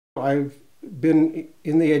I've been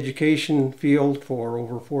in the education field for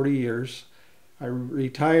over 40 years. I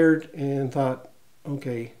retired and thought,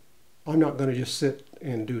 okay, I'm not going to just sit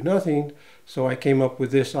and do nothing. So I came up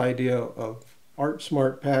with this idea of Art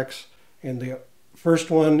Smart Packs. And the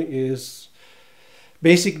first one is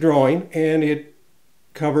basic drawing, and it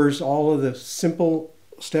covers all of the simple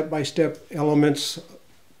step-by-step elements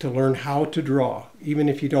to learn how to draw, even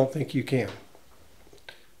if you don't think you can.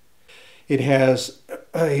 It has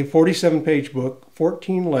a 47-page book,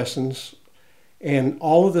 14 lessons, and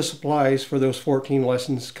all of the supplies for those 14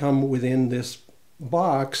 lessons come within this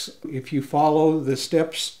box. If you follow the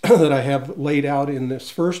steps that I have laid out in this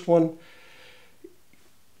first one,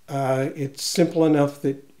 it's simple enough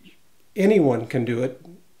that anyone can do it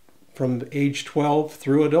from age 12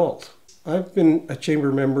 through adult. I've been a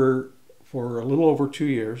chamber member for a little over 2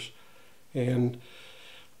 years, and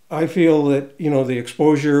I feel that, the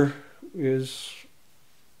exposure is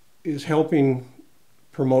helping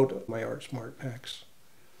promote my Art Smart Packs.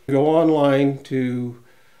 Go online to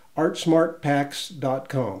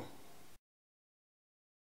artsmartpacks.com.